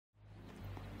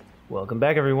Welcome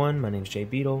back, everyone. My name's Jay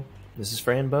Beetle. This is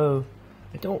Fran Bow.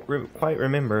 I don't quite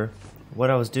remember what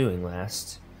I was doing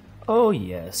last. Oh,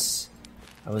 yes.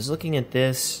 I was looking at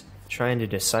this, trying to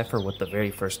decipher what the very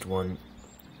first one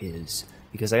is.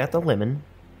 Because I got the lemon,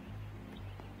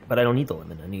 but I don't need the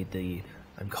lemon. I need the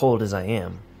I'm cold as I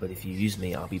am, but if you use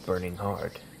me, I'll be burning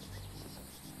hard.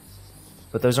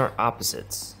 But those aren't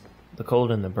opposites. The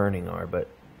cold and the burning are, but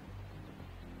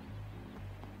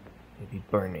maybe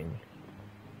burning.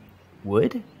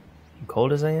 Wood? I'm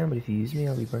cold as I am, but if you use me,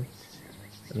 I'll be burning.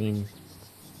 I mean,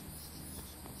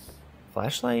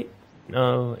 flashlight?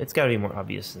 No, it's gotta be more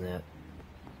obvious than that.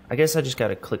 I guess I just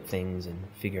gotta click things and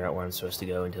figure out where I'm supposed to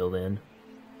go until then.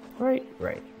 Right.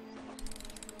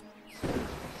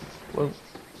 Whoa.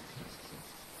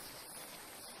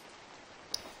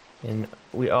 And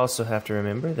we also have to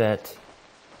remember that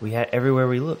everywhere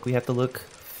we look, we have to look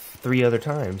 3 other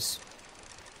times.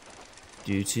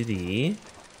 Due to the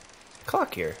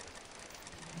clock here.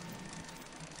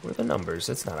 Where are the numbers?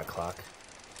 It's not a clock.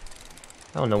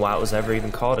 I don't know why it was ever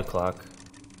even called a clock.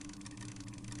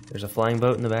 There's a flying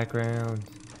boat in the background.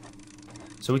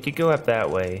 So we could go up that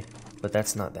way, but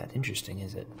that's not that interesting,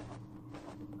 is it?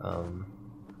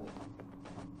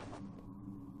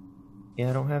 Yeah,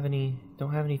 I don't have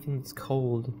anything that's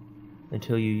cold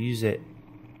until you use it.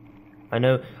 I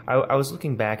know, I was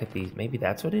looking back at these. Maybe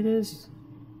that's what it is?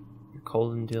 You're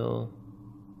cold until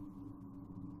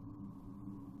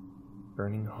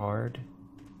burning hard?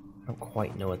 I don't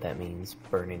quite know what that means,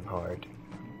 burning hard.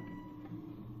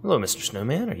 Hello, Mr.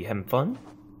 Snowman, are you having fun?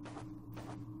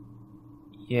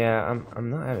 Yeah, I'm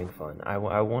not having fun. I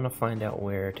want to find out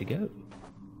where to go.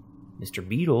 Mr.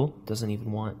 Beetle doesn't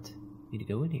even want me to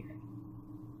go in here.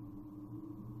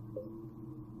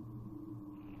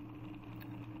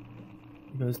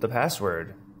 Who knows the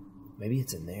password? Maybe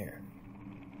it's in there.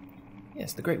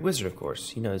 Yes, the Great Wizard, of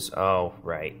course. He knows. Oh,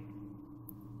 right.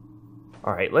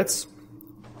 Alright,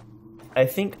 I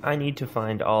think I need to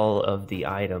find all of the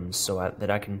items so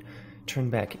that I can turn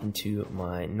back into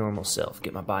my normal self,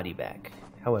 get my body back.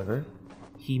 However,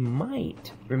 he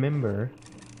might remember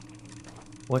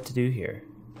what to do here.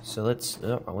 So let's...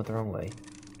 Oh, I went the wrong way.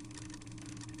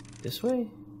 This way?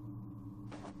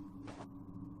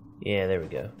 Yeah, there we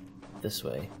go. This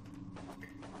way.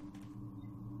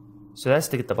 So that's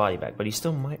to get the body back, but he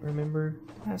still might remember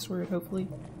the password, hopefully.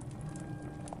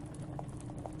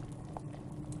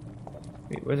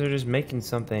 Wait, Wizard is making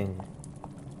something.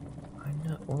 I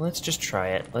know. Well, let's just try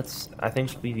it. I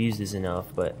think we've used this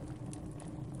enough, but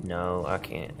no, I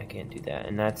can't do that,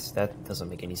 and that doesn't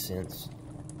make any sense.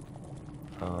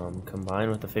 Combine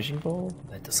with the fishing pole?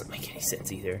 That doesn't make any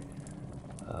sense either.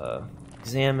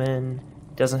 Examine.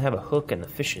 Doesn't have a hook, and the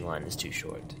fishing line is too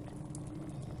short.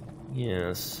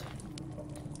 Yes.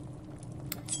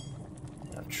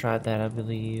 I've tried that, I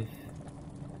believe.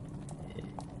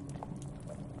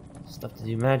 Stuff to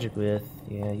do magic with.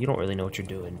 Yeah, you don't really know what you're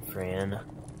doing, Fran.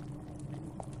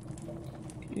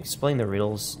 Can you explain the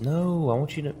riddles? No, I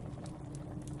want you to...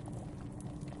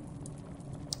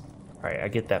 Alright, I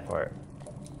get that part.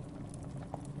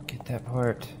 I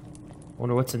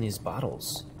wonder what's in these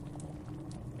bottles.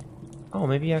 Oh,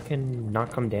 maybe I can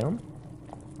knock them down?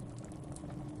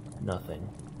 Nothing.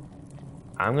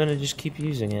 I'm gonna just keep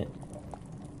using it.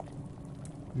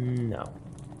 No.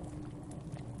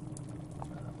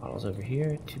 Bottles over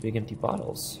here. 2 big empty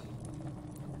bottles.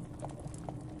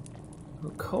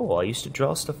 Oh, coal. I used to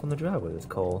draw stuff on the driveway with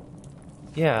coal.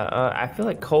 Yeah, I feel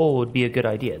like coal would be a good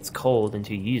idea. It's cold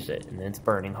until you use it, and then it's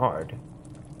burning hard.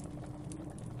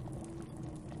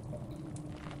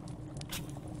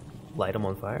 Light them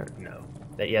on fire? No.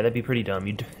 That'd be pretty dumb.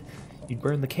 You'd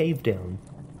burn the cave down.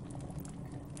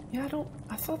 Yeah,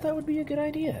 I thought that would be a good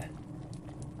idea.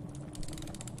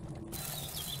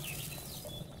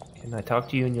 Can I talk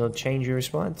to you and you'll change your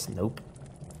response? Nope.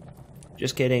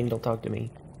 Just kidding, don't talk to me.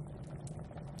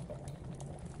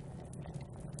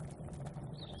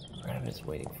 Rabbit's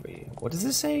waiting for you. What does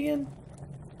this say again?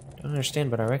 Don't understand,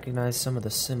 but I recognize some of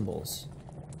the symbols.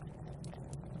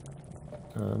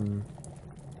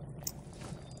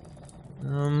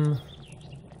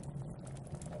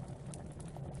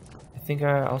 I think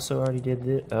I also already did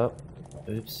this. Oh,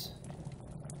 oops.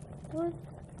 What?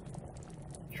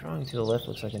 Drawing to the left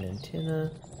looks like an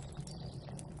antenna.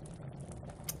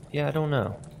 Yeah, I don't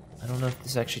know. I don't know if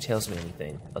this actually tells me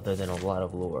anything other than a lot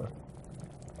of lore.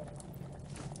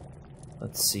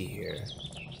 Let's see here.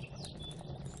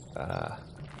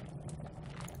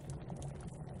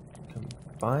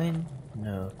 Combine?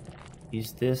 No.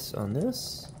 Use this on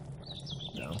this?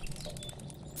 No.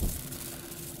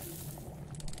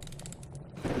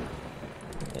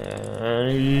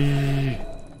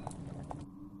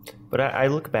 But I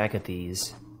look back at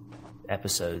these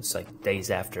episodes, like, days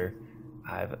after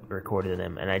I've recorded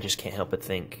them, and I just can't help but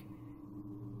think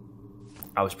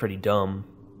I was pretty dumb.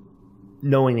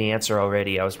 Knowing the answer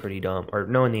already, I was pretty dumb. Or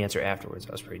knowing the answer afterwards,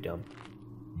 I was pretty dumb.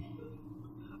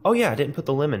 Oh yeah, I didn't put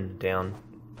the lemon down.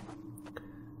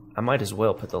 I might as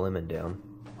well put the lemon down.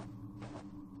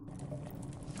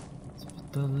 Let's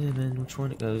put the lemon, which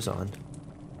one it goes on.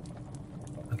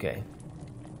 Okay.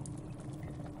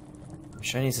 I'm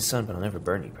shiny as the sun, but I'll never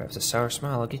burn you. Perhaps a sour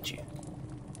smile, I'll get you.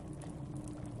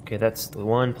 Okay, that's the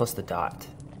 1 plus the dot.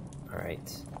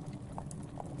 Alright.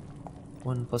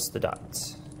 1 plus the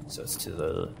dots. So it's to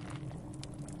the...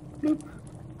 Bloop.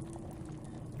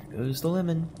 There goes the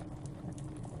lemon.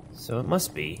 So it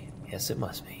must be. Yes, it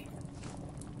must be.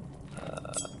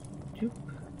 Doop.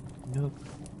 Nope.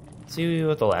 See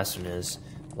what the last one is.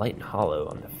 Light and hollow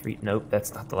on the free... Nope,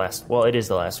 that's not the last... Well, it is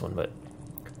the last one, but...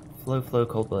 Flow, flow,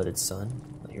 cold-blooded sun.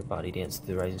 Let your body dance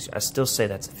through the rising sun. I still say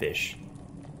that's a fish.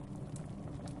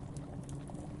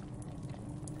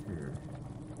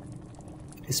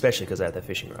 Especially because I have that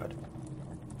fishing rod.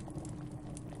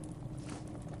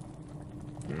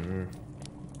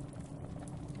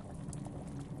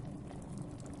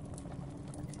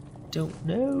 Don't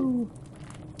know.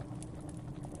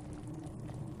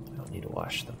 I don't need to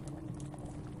wash them.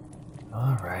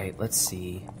 Alright, let's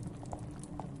see.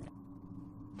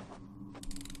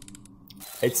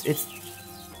 It's...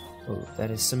 Oh,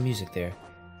 that is some music there.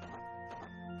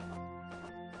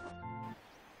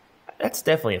 That's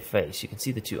definitely a face. You can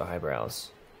see the 2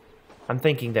 eyebrows. I'm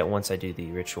thinking that once I do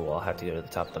the ritual, I'll have to go to the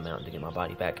top of the mountain to get my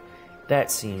body back. That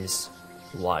seems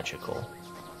logical.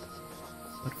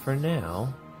 But for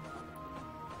now,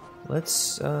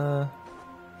 let's, I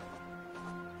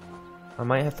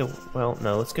might have to, well,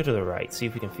 no, let's go to the right, see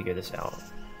if we can figure this out.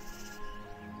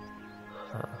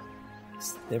 Huh.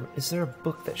 Is there a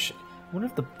book that should... I wonder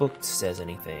if the book says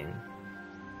anything.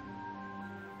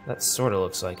 That sort of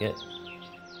looks like it.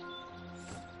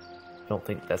 I don't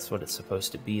think that's what it's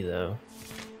supposed to be, though.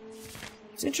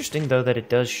 It's interesting, though, that it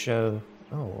does show...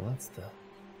 Oh, well, that's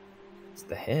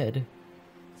the head.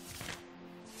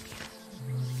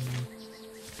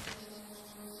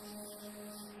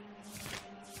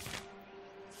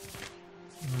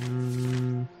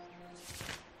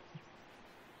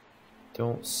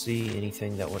 Don't see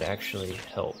anything that would actually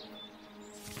help.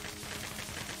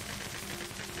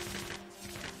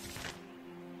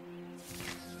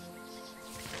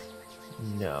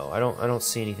 No, I don't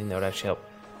see anything that would actually help.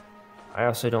 I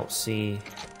also don't see...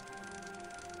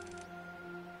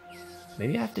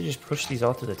 Maybe I have to just push these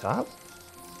all to the top?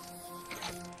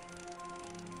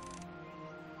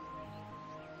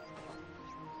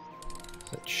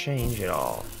 Does it change at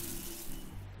all?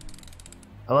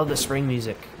 I love the spring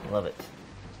music. I love it.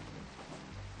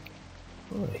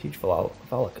 Oh, a huge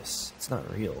volocus. It's not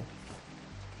real.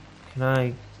 Can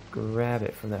I grab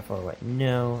it from that far away?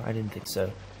 No, I didn't think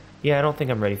so. Yeah, I don't think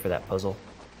I'm ready for that puzzle.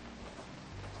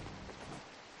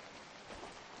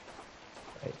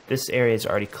 Right, this area is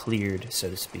already cleared, so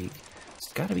to speak.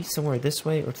 It's got to be somewhere this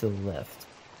way or to the left.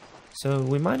 So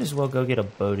we might as well go get a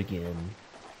boat again.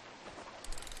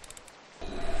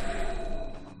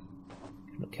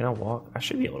 Can I walk? I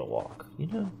should be able to walk, you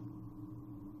know?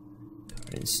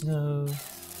 Covered in snow.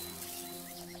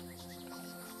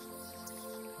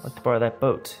 I'd like to borrow that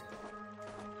boat.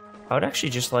 I would actually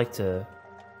just like to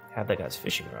have that guy's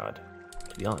fishing rod,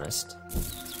 to be honest.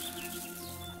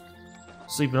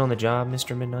 Sleeping on the job,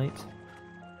 Mr. Midnight?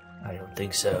 I don't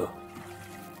think so.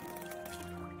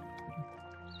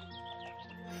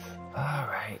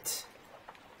 Alright.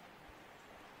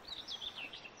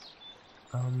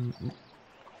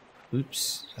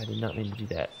 Oops, I did not mean to do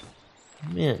that.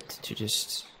 I meant to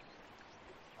just...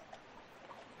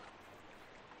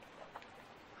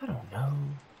 I don't know.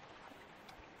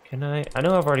 Can I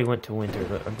know I've already went to winter,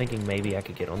 but I'm thinking maybe I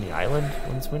could get on the island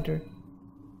when it's winter.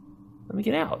 Let me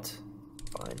get out.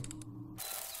 Fine.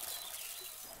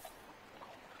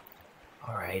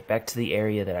 Alright, back to the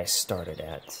area that I started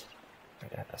at. I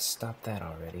gotta stop that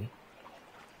already.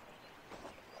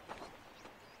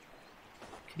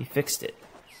 He fixed it.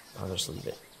 I'll just leave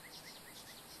it.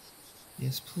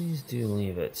 Yes, please do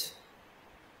leave it.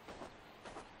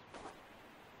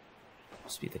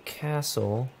 Must be the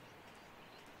castle.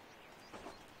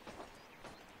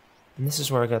 And this is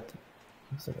where I got the...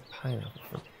 Looks like a pineapple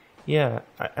from... Yeah,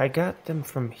 I got them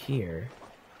from here.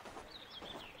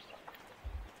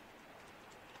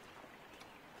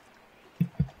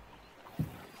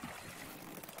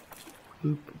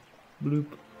 Bloop, bloop.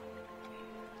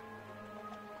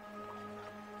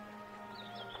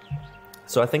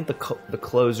 So I think the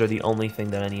clothes are the only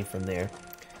thing that I need from there.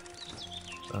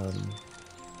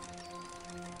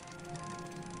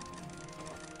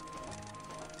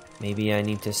 Maybe I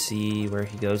need to see where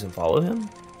he goes and follow him?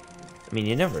 I mean,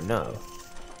 you never know.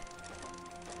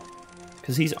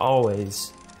 Because he's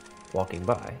always walking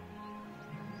by.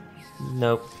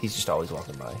 Nope, he's just always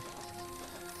walking by.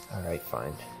 Alright,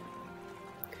 fine.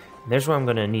 There's where I'm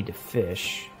going to need to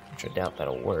fish, which I doubt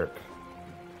that'll work.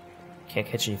 Can't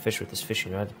catch any fish with this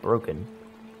fishing rod. It's broken.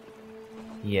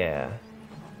 Yeah.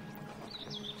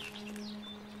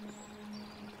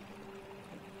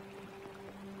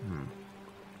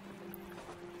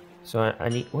 So I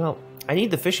need, well, I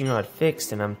need the fishing rod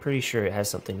fixed, and I'm pretty sure it has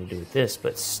something to do with this,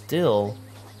 but still,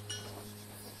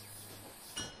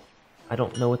 I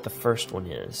don't know what the first one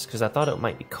is, because I thought it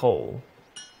might be coal.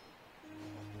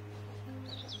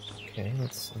 Okay,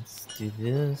 let's do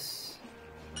this.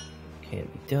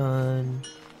 Can't be done.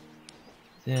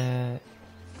 That.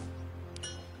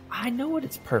 I know what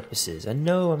its purpose is. I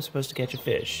know I'm supposed to catch a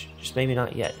fish, just maybe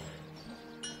not yet.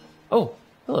 Oh,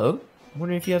 hello. I'm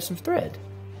wondering if you have some thread.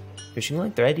 Fishing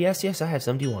line thread? Yes, I have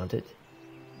some. Do you want it?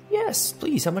 Yes,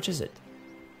 please. How much is it?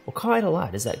 Well, quite a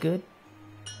lot. Is that good?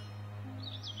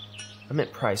 I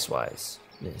meant price-wise,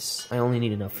 miss. I only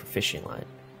need enough for fishing line.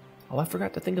 Oh, I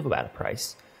forgot to think about a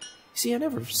price. You see, I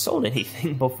never sold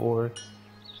anything before.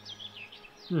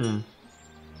 You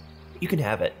can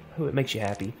have it. I hope it makes you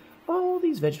happy. Oh,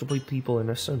 these vegetable people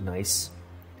are so nice.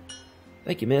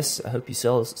 Thank you, miss. I hope you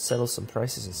settle some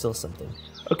prices and sell something.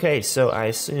 Okay, so I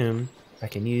assume I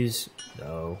can use...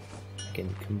 No. I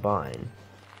can combine.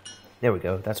 There we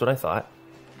go. That's what I thought.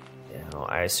 Now,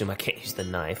 I assume I can't use the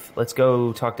knife. Let's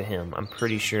go talk to him. I'm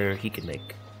pretty sure he can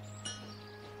make...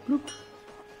 Bloop.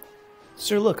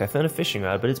 Sir, look, I found a fishing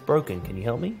rod, but it's broken. Can you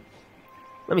help me?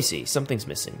 Let me see. Something's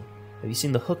missing. Have you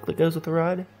seen the hook that goes with the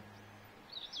rod?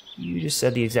 You just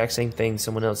said the exact same thing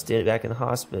someone else did back in the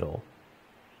hospital.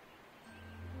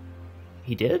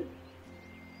 He did?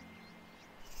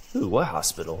 Who? What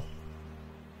hospital?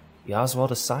 The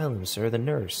Oswald Asylum, sir, the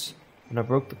nurse. When I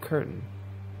broke the curtain.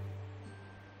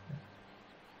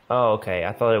 Oh, okay.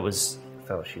 I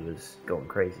thought she was going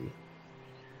crazy.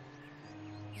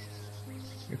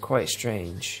 You're quite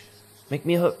strange. Make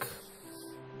me a hook.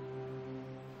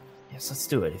 Yes, let's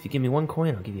do it. If you give me 1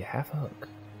 coin, I'll give you half a hook.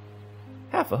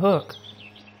 Half a hook?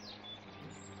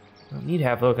 I don't need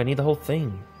half a hook. I need the whole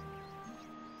thing.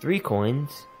 3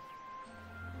 coins.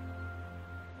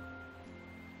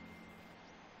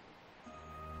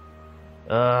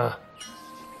 Let's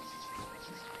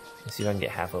see if I can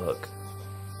get half a hook.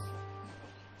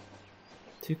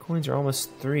 2 coins are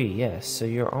almost 3, yes, so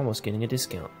you're almost getting a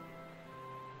discount.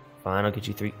 Fine, I'll get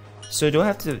you 3. So do I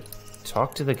have to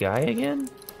talk to the guy again?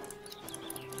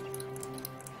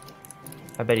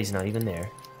 I bet he's not even there.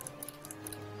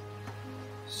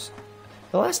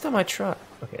 The last time I tried...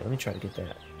 Okay, let me try to get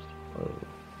that. Oh.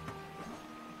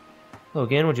 Hello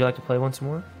again, would you like to play once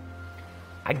more?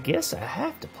 I guess I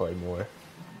have to play more.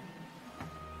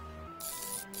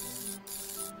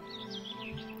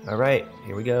 Alright,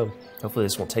 here we go. Hopefully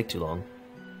this won't take too long.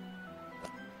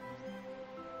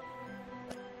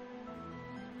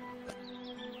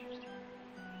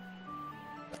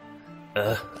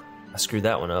 I screwed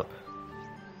that one up.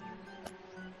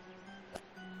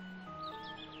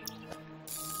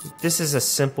 This is a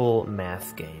simple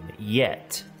math game,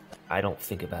 yet I don't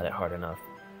think about it hard enough.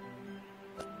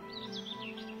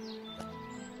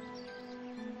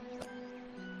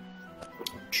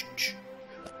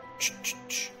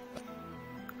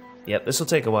 Yep, this will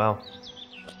take a while.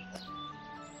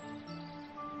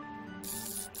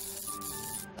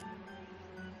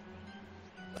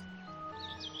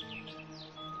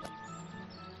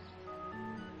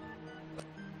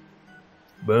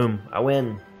 Boom, I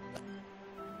win.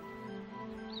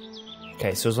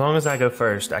 Okay, so as long as I go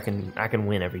first, I can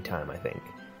win every time, I think.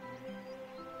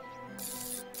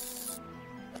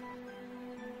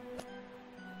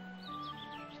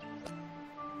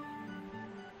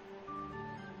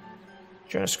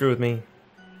 Trying to screw with me.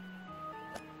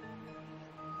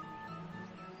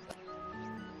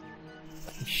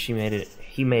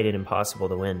 He made it impossible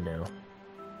to win now.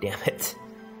 Damn it.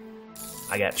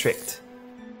 I got tricked.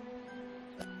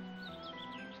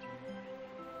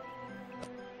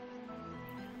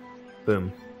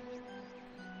 Boom.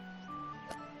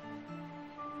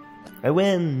 I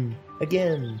win!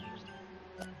 Again!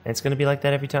 And it's gonna be like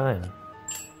that every time.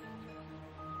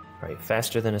 Alright,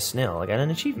 faster than a snail. I got an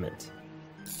achievement.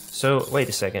 So, wait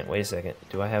a second.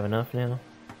 Do I have enough now?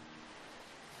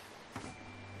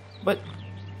 What?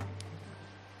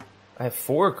 I have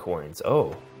 4 coins. Oh.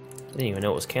 I didn't even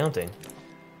know it was counting.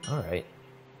 Alright.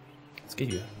 Let's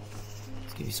give you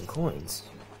some coins.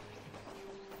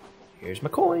 Here's my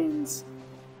coins.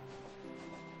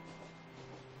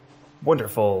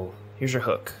 Wonderful. Here's your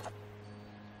hook.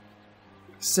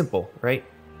 Simple, right?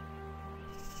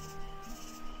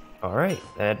 Alright,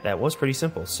 that was pretty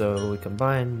simple. So we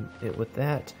combine it with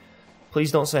that.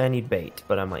 Please don't say I need bait,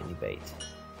 but I might need bait.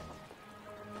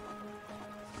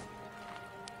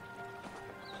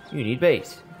 You need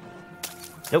bait.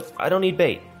 Nope, I don't need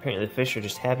bait. Apparently the fish are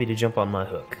just happy to jump on my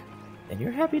hook. And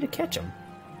you're happy to catch them.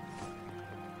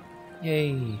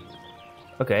 Yay.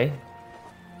 Okay.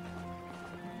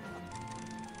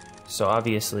 So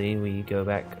obviously we go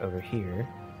back over here.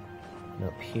 And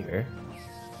up here.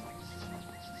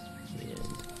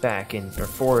 And back in, or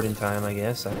forward in time, I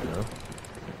guess. I don't know.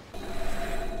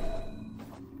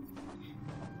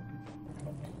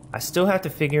 I still have to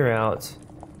figure out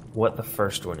what the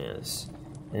first one is.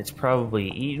 And it's probably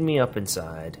eating me up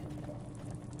inside.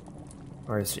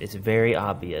 Or it's very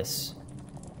obvious.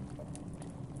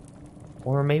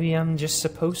 Or maybe I'm just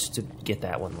supposed to get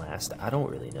that one last. I don't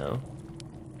really know.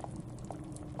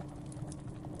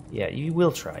 Yeah, you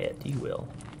will try it. You will.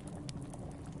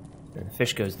 And the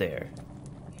fish goes there.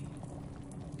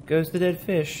 Goes the dead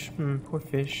fish. Poor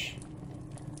fish.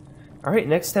 Alright,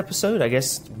 next episode, I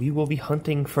guess we will be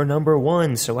hunting for number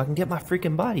 1 so I can get my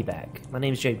freaking body back. My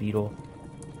name is Jay Beetle.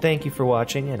 Thank you for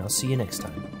watching, and I'll see you next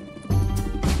time.